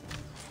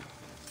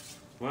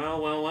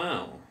 Well, well,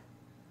 well.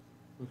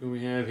 What can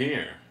we have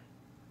here?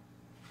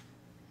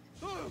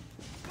 Thought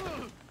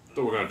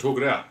we were going to talk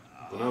it out.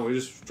 But no, we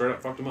just straight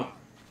up fucked him up.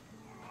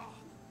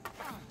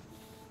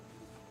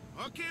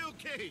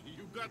 Okay,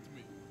 you got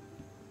me.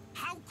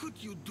 How could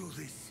you do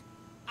this?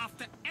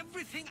 After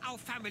everything our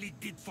family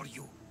did for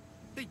you.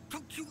 They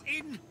took you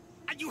in,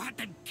 and you had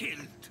them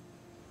killed.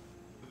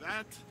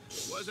 That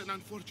was an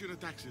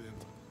unfortunate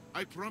accident.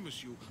 I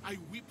promise you, I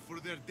weep for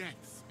their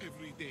deaths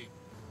every day.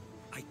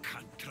 I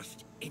can't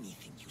trust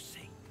anything you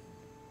say.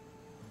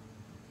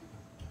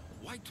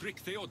 Why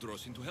trick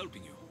Theodoros into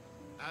helping you?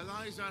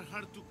 Allies are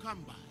hard to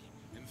come by,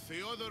 and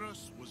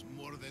Theodoros was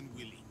more than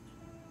willing.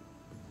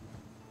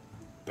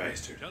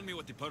 Bastard. Tell me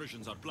what the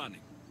Persians are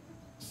planning.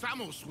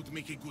 Samos would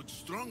make a good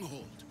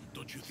stronghold,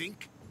 don't you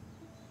think?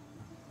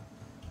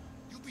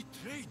 You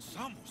betrayed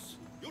Samos,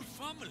 your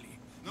family.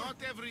 Not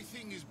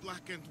everything is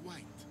black and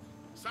white.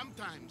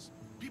 Sometimes,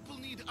 people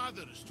need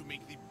others to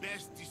make the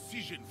best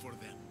decision for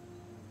them.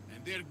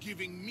 And they're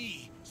giving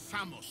me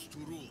Samos to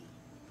rule.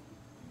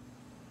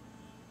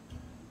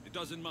 It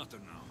doesn't matter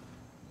now.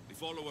 The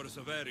followers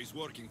of Ares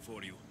working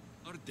for you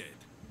are dead.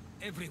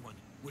 Everyone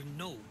will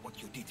know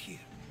what you did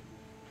here.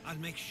 I'll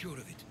make sure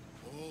of it.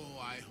 Oh,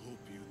 I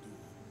hope you do.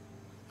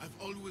 I've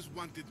always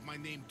wanted my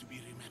name to be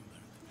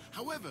remembered.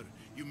 However,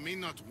 you may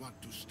not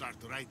want to start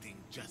writing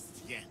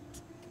just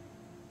yet.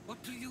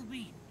 What do you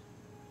mean?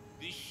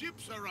 The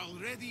ships are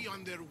already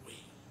on their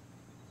way.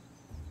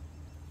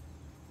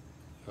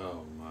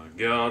 Oh my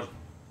god.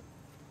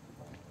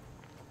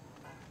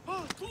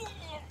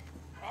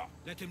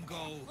 Let him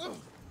go.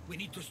 We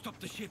need to stop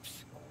the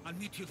ships. I'll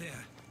meet you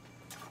there.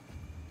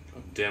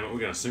 God damn it, we're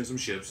gonna sink some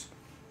ships.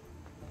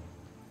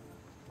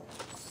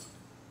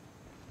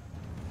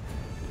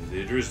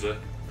 There's the Adrista.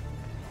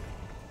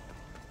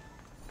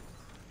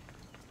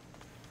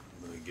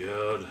 Oh my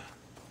god.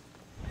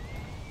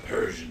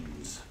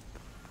 Persians.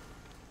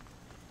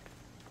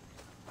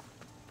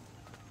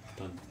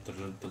 Dun, dun,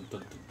 dun, dun,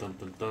 dun, dun,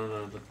 dun, dun,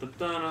 dun, dun,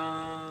 dun.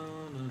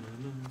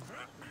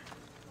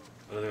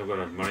 I don't think I've got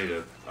enough money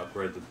to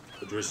upgrade the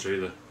Adrista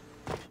either.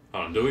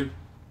 Hold on, do we?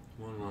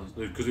 One last,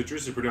 because the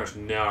Adrista pretty much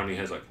now only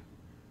has like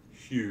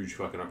huge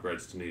fucking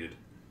upgrades to needed.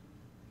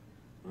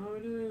 Oh,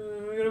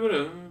 we got a bit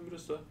of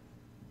stuff.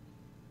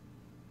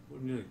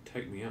 Wouldn't really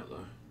take me out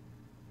though.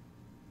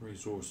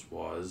 Resource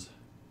wise.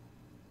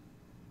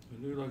 I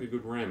do like a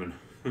good ramen.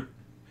 Oh,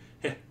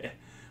 I can't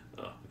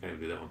even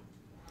do that one.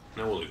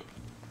 Now we'll leave it.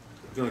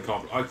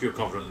 I feel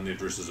confident in the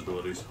Adrista's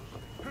abilities.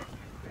 Out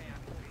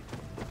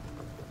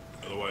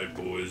of the way,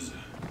 boys.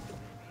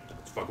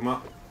 Let's fuck them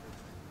up.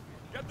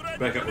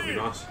 Back up would be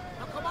nice.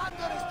 The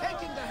commander is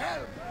taking the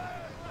helm.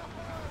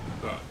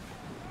 Right.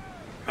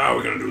 How are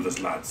we gonna do this,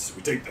 lads?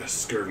 We take the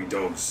scurvy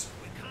dogs.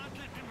 We can't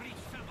let them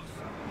reach Samos.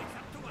 It's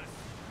up to us.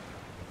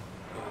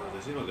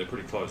 They seem like they're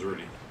pretty close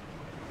already.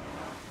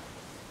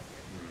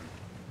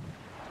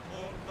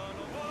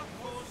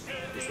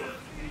 This one.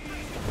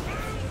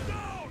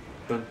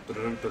 Dun, dun,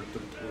 dun, dun,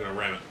 dun. We're gonna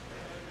ram it.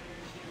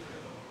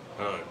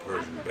 Oh,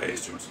 Persian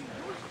bastards.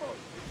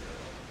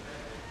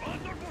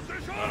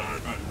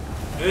 Right.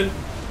 In.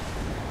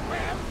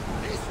 Well,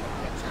 this will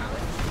be a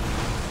challenge.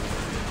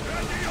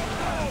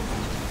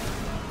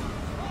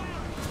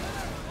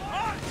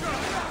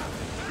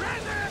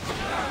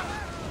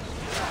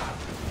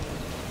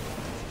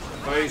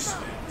 Face.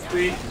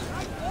 Speed.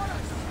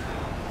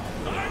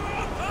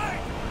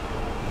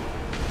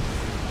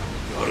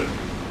 Got him.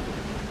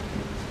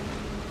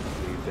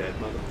 Leave that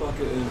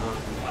motherfucker in, huh?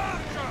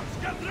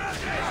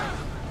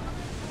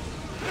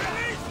 We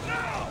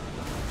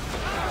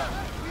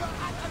are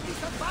at a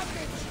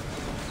disadvantage.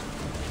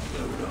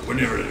 No, we're not.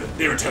 We're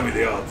never tell me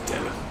the odds,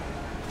 damn it.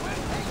 We're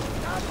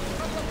taking damage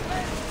from the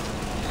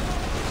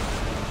flames.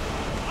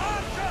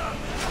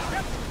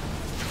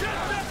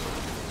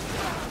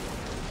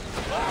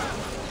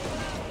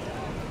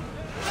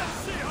 Let's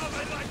see how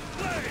they like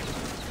flame!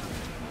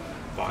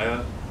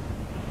 Fire.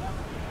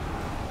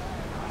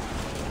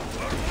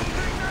 We're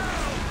moving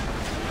now!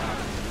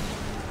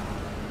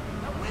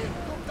 The wind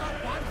took that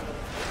one.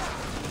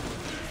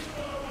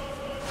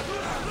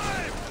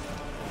 Flame!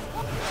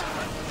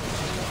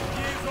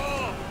 Ease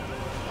off!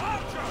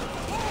 Archer!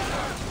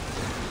 Forward!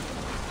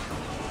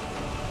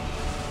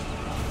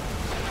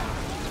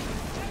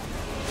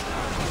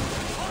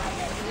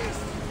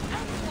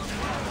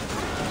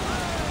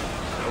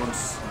 That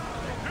one's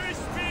Increase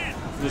speed!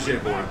 finish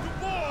it, boy. To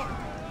board!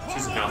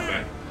 She's a Follow me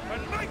halfback.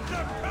 and make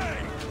them pay!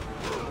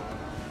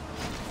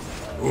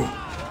 Ooh.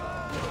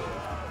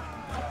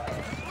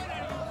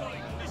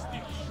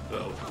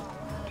 Uh-oh.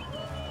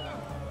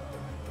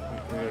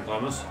 We're gonna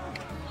climb this.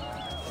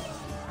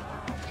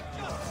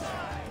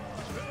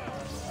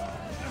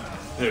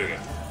 There we go.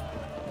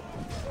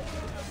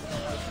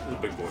 This is a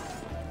big boy.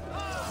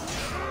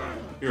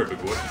 You're a big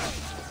boy.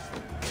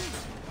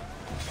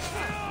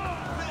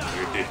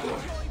 You're a dead boy.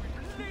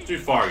 Let's do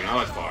fire again. I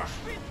like fire.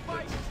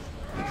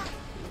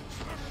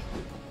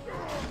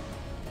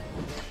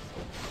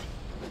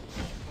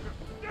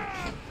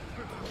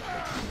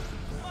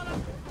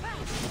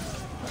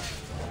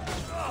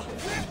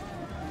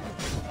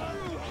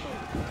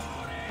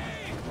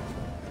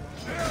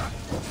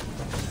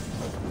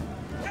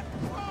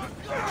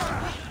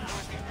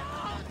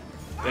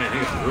 Man, he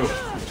got through it.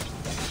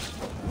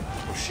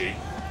 Oh, she.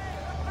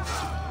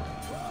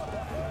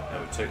 Now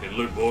we're taking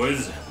loot,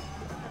 boys.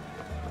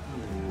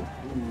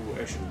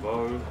 Ooh, action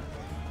bow.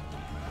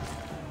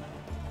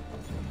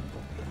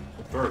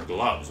 Fur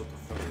gloves. What the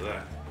fuck is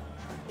that?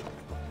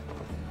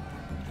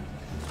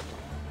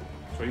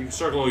 So you can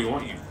circle all you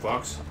want, you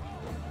fucks.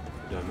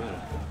 It doesn't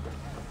matter.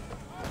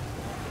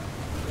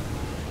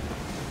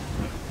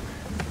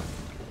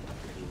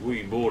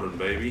 We boarding,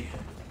 baby.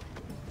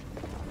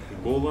 We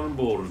boarding and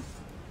boarding.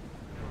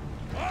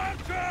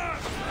 Archer!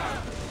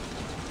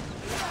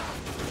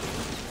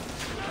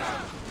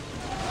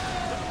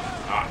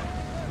 Ah,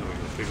 then we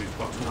can pick these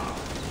fucks now.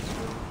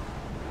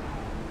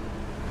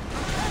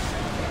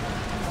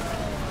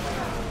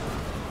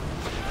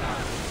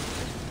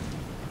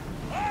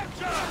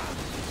 Archer!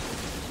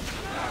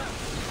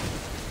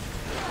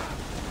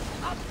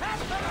 Attack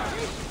the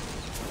chief.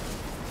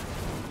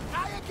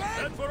 Try again.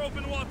 Head for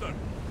open water!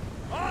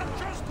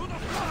 Archers to the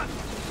front!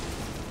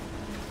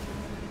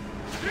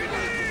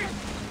 Ready!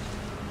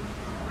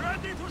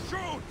 Ready to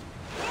shoot!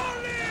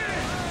 Volley!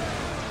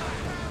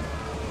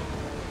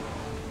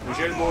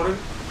 Machine boarding?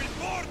 We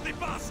board the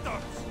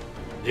bastards!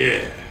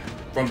 Yeah,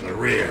 from the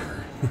rear.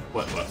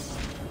 What?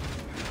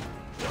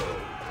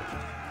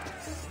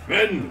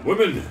 Men,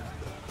 women,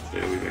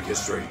 today we make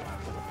history.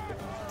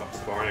 Fuck's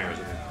far and arrows,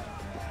 I think.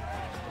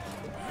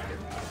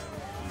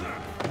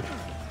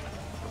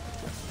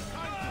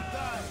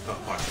 Oh,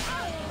 fuck.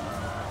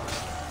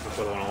 That's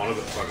what I want,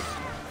 but fuck it.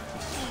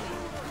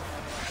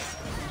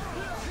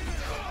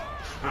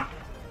 Ah.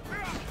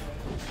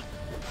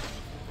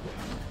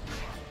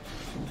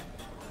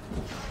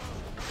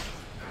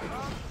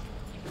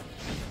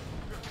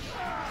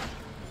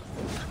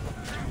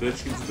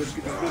 Bitch, get this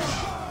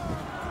bitch.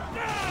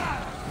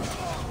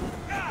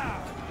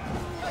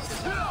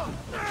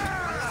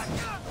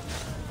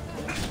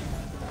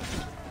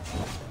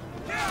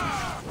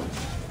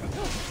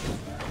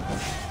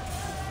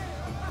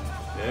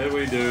 There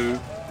we do.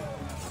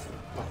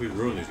 Fuck, we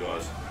ruined these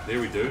guys. There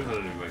we do. That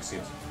doesn't even make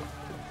sense.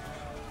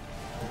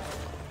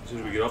 As soon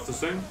as we get off this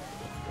thing,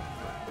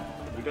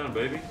 we're done,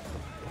 baby.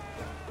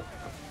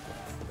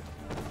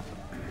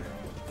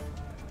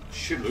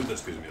 Shit loot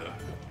this gives me though.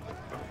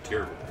 Fucking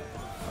terrible.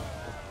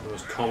 The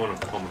most common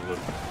of common loot.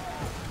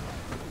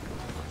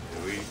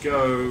 There we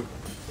go.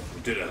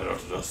 We did it,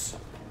 out us.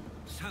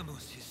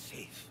 Samos is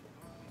safe.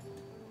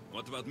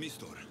 What about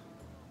Mistor?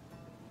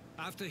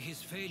 After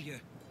his failure,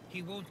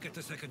 he won't get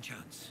a second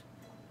chance.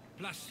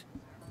 Plus,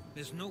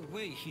 there's no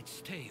way he'd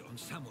stay on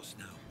Samos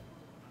now.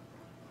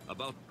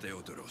 About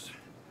Theodoros.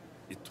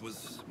 It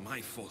was my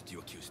fault you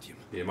accused him.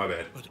 Yeah, my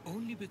bad. But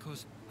only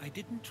because I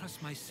didn't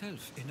trust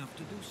myself enough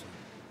to do so.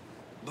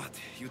 But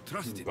you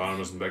trusted me.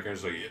 Barnabas in the background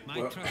is like, yeah. My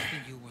Well, trust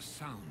in you was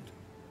sound.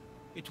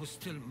 It was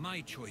still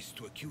my choice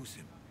to accuse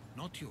him,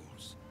 not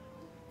yours.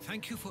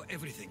 Thank you for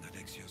everything,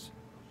 Alexios.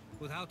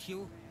 Without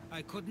you,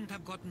 I couldn't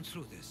have gotten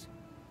through this.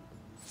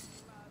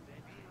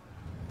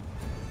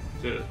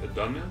 is it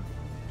done now?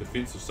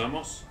 Defense of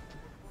Samos?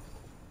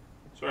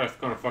 Sorry, I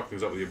kind of fucked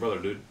things up with your brother,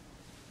 dude.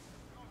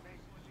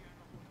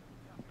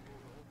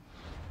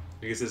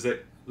 I guess is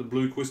that the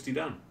blue questy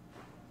done?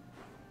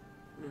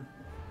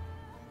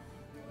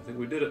 I think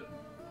we did it.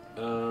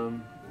 Yeah,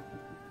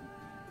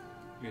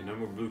 no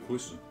more blue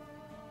question.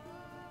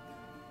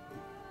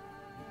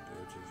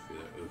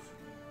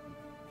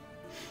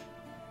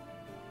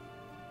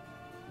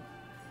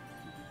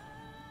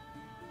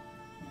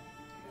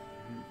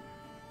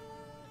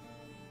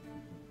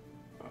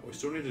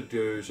 still need to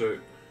do, so...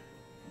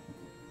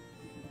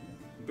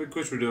 The big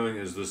quest we're doing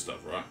is this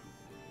stuff, right?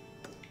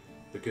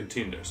 The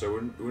contender. So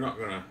we're not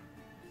gonna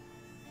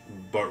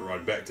boat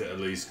ride back to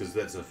Elise, because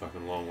that's a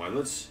fucking long way.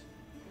 Let's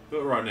do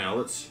it right now.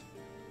 Let's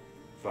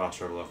fast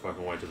travel our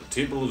fucking way to the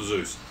Temple of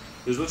Zeus.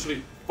 There's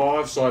literally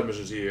 5 side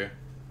missions here,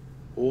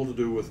 all to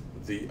do with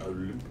the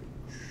Olympics.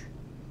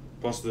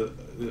 Plus I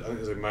think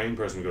there's a main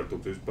person we've got to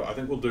talk to, but I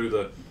think we'll do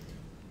the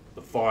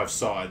 5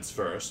 sides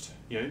first.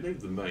 You know,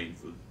 leave the main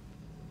for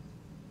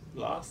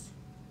last.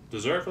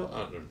 Dessert for,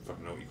 I don't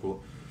fucking know what you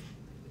call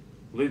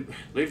it.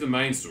 Leave the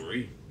main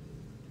story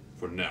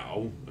for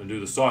now and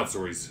do the side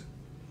stories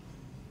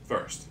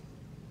first.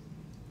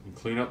 And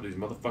clean up these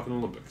motherfucking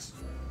Olympics.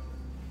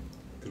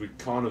 Because we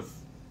kind of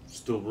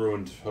still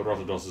ruined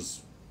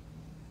Herodotus'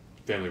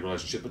 family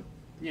relationship, but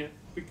yeah,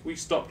 we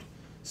stopped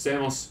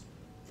Samos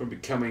from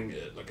becoming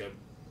like a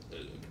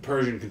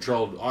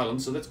Persian-controlled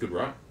island, so that's good,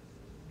 right?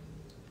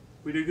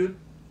 We do good.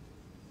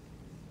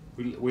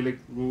 We'll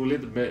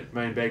let the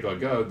main bad guy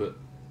go, but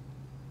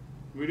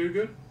we do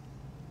good.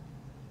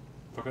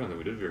 Fuck, I don't think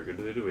we did very good,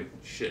 did we?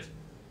 Shit.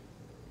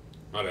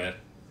 My bad.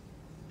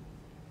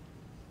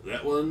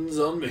 That one's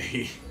on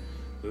me.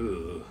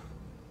 Ugh.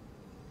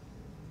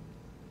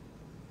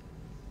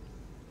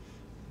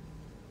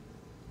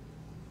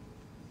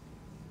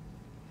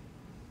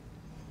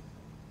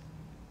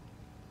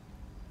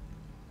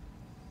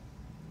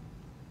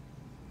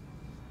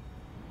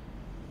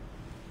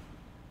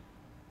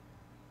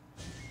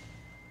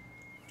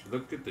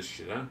 Look at this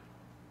shit, huh?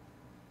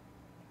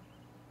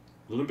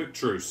 Olympic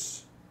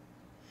truce.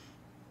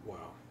 Wow.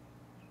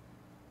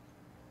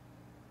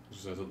 I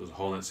thought there was a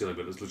hole in that ceiling,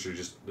 but it's literally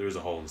just, there is a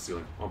hole in the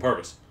ceiling. On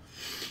purpose.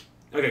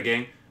 Okay,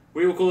 gang.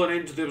 We will call an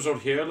end to the episode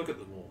here. Look at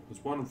them all.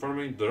 There's one in front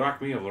of me.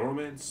 Drachme of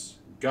Romance.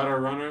 Gutter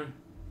Runner.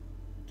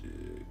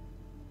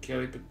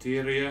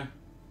 Calipateria.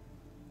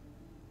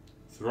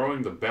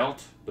 Throwing the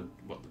belt. The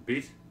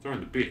beat?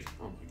 Throwing the beat.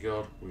 Oh my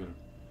god. We're gonna...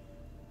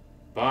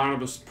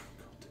 Barnabas...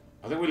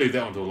 I think we leave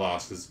that one till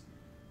last, because,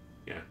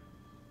 yeah.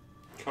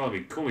 Call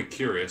me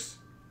curious.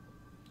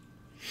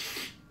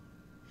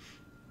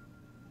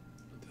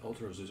 The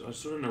altar of Zeus. I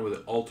sort of know where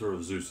the altar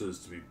of Zeus is,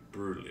 to be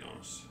brutally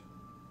honest.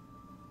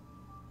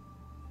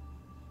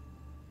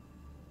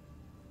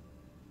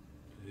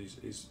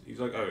 He's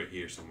like over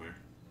here somewhere.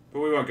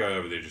 But we won't go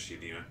over there just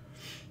yet, you know.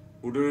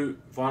 We'll do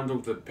find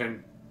out the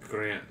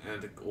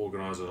pancreatic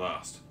organizer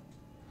last.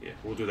 Yeah,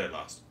 we'll do that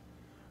last.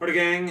 Alright,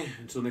 gang.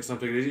 Until next time,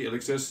 take it easy.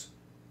 Alexios.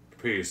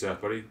 Prepare yourself,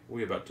 buddy.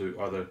 We're about to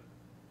either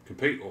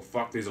compete or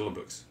fuck these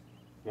Olympics.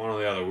 One or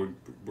the other.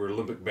 We're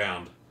Olympic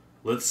bound.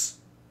 Let's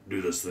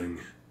do this thing.